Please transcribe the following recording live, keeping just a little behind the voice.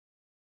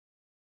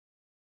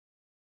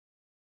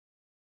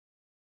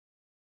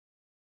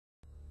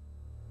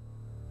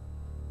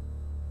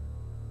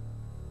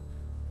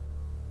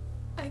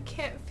I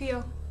can't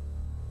feel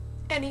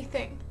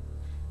anything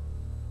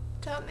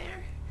down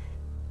there.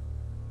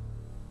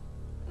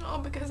 All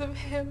because of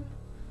him.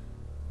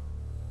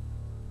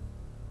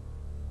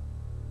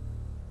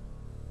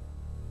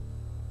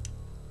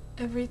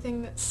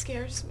 Everything that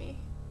scares me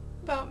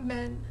about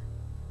men.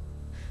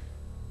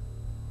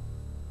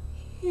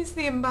 He's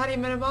the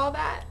embodiment of all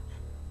that.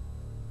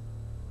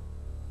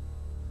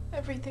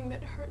 Everything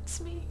that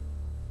hurts me.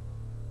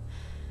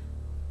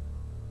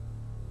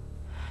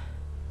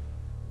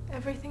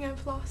 Everything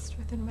I've lost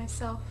within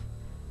myself.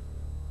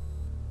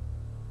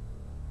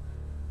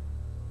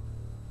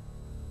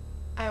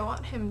 I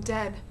want him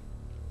dead.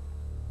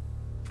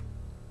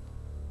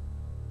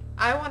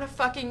 I want to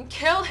fucking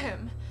kill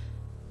him.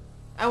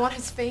 I want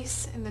his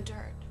face in the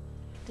dirt.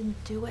 Then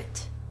do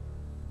it.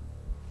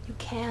 You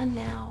can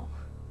now.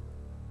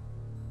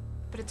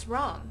 But it's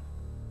wrong.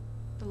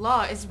 The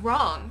law is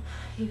wrong.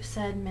 You've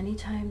said many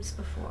times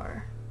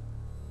before.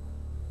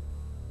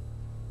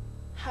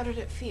 How did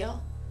it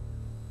feel?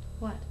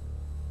 What?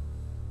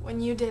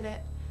 When you did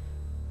it.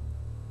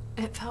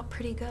 It felt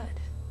pretty good.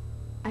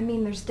 I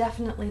mean, there's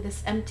definitely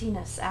this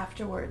emptiness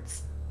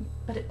afterwards,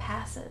 but it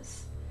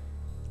passes.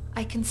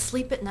 I can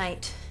sleep at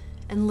night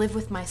and live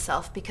with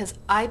myself because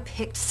I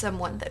picked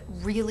someone that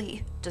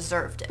really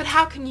deserved it. But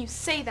how can you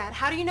say that?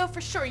 How do you know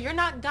for sure? You're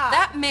not God.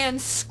 That man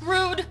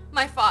screwed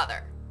my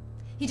father.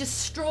 He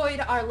destroyed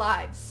our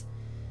lives.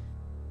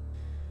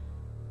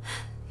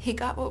 He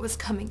got what was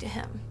coming to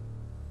him.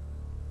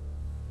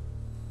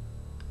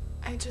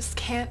 I just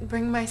can't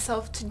bring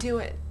myself to do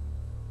it.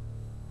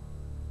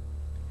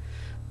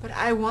 But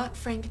I want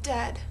Frank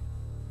dead.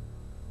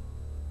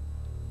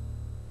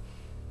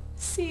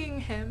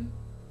 Seeing him.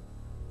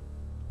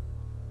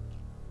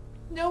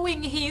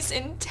 Knowing he's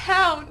in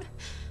town.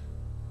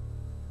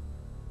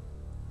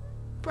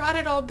 Brought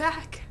it all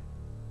back.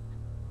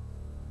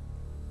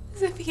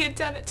 As if he had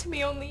done it to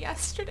me only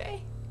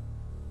yesterday.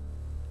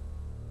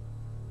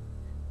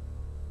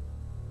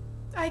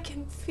 I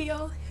can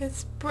feel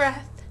his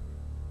breath.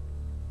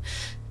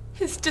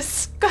 His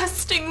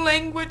disgusting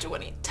language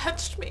when he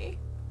touched me.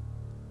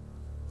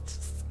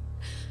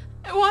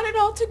 I want it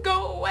all to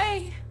go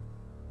away.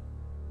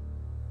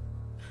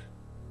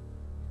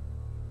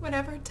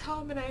 Whenever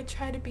Tom and I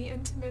try to be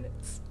intimate,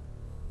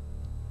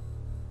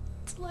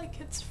 it's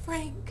like it's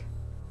Frank.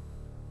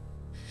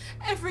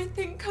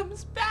 Everything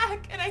comes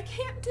back and I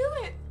can't do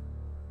it.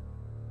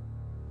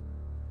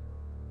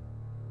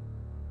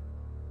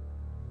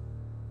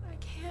 I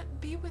can't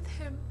be with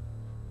him.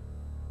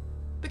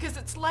 Because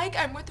it's like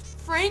I'm with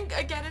Frank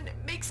again and it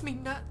makes me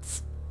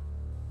nuts.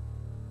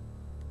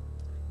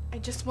 I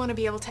just want to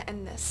be able to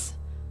end this.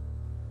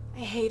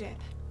 I hate it.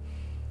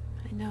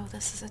 I know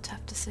this is a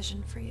tough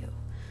decision for you.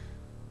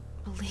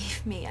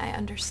 Believe me, I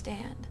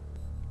understand.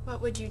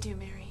 What would you do,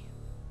 Mary?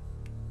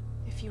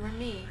 If you were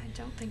me? I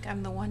don't think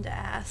I'm the one to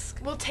ask.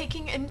 Well,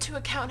 taking into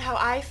account how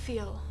I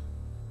feel,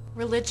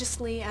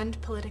 religiously and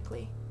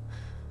politically.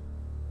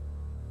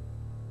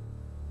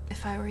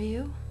 If I were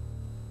you,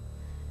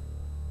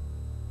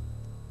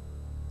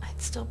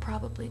 I'd still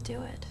probably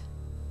do it.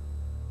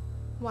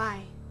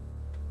 Why?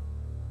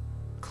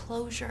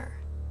 Closure.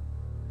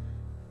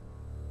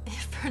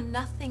 If for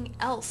nothing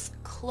else,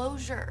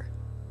 closure.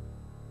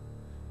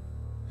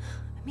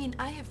 I mean,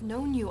 I have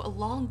known you a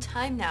long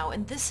time now,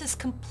 and this has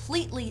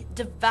completely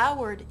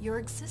devoured your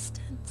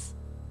existence.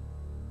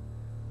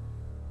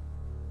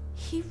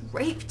 He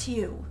raped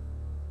you.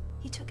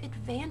 He took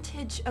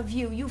advantage of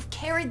you. You've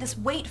carried this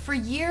weight for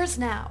years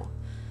now.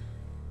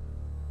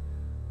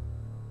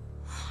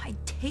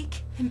 I'd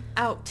take him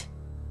out.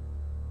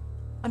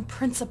 On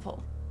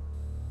principle.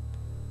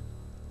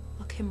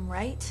 Look him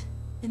right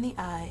in the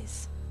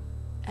eyes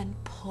and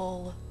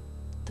pull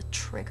the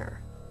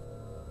trigger.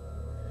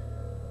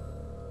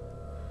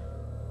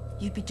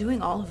 You'd be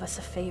doing all of us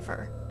a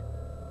favor.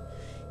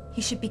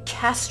 He should be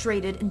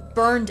castrated and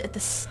burned at the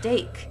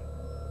stake.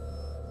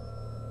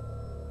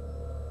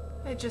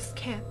 I just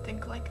can't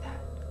think like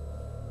that.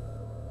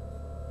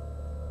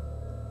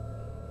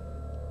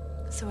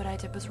 So what I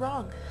did was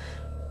wrong.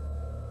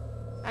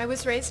 I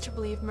was raised to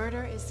believe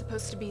murder is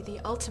supposed to be the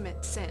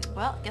ultimate sin.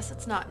 Well, guess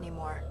it's not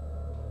anymore.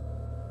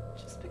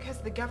 Just because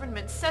the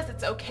government says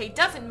it's okay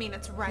doesn't mean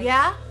it's right.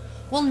 Yeah?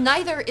 Well,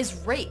 neither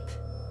is rape.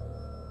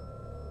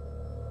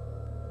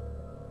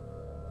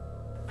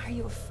 Are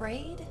you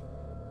afraid?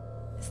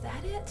 Is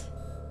that it?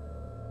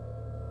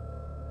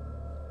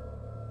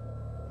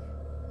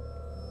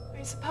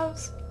 I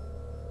suppose.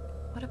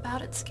 What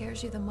about it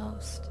scares you the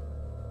most?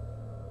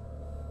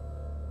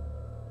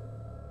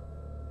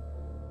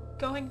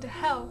 Going to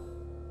hell.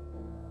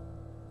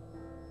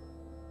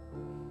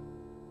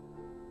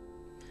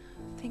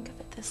 Think of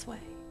it this way.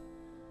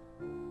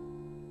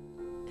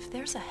 If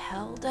there's a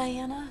hell,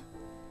 Diana,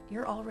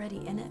 you're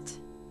already in it.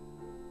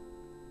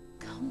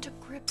 Come to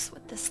grips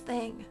with this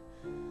thing.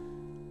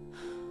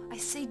 I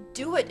say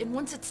do it, and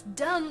once it's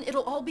done,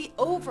 it'll all be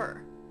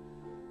over.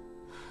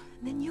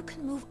 And then you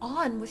can move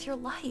on with your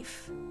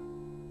life.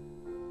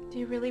 Do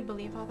you really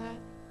believe all that?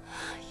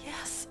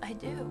 Yes, I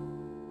do.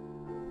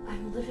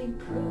 I'm living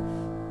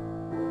proof.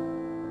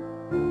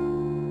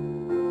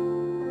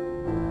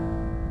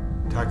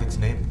 Target's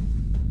name?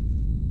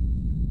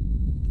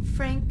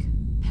 Frank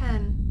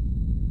Penn.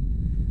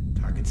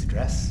 Target's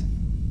address?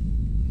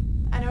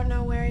 I don't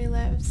know where he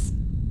lives,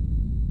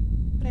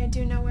 but I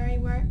do know where he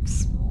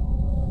works.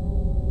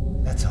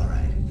 That's all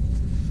right.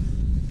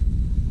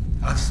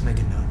 I'll just make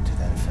a note to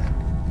that effect.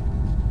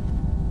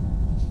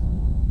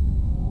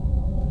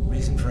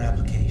 Reason for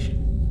application.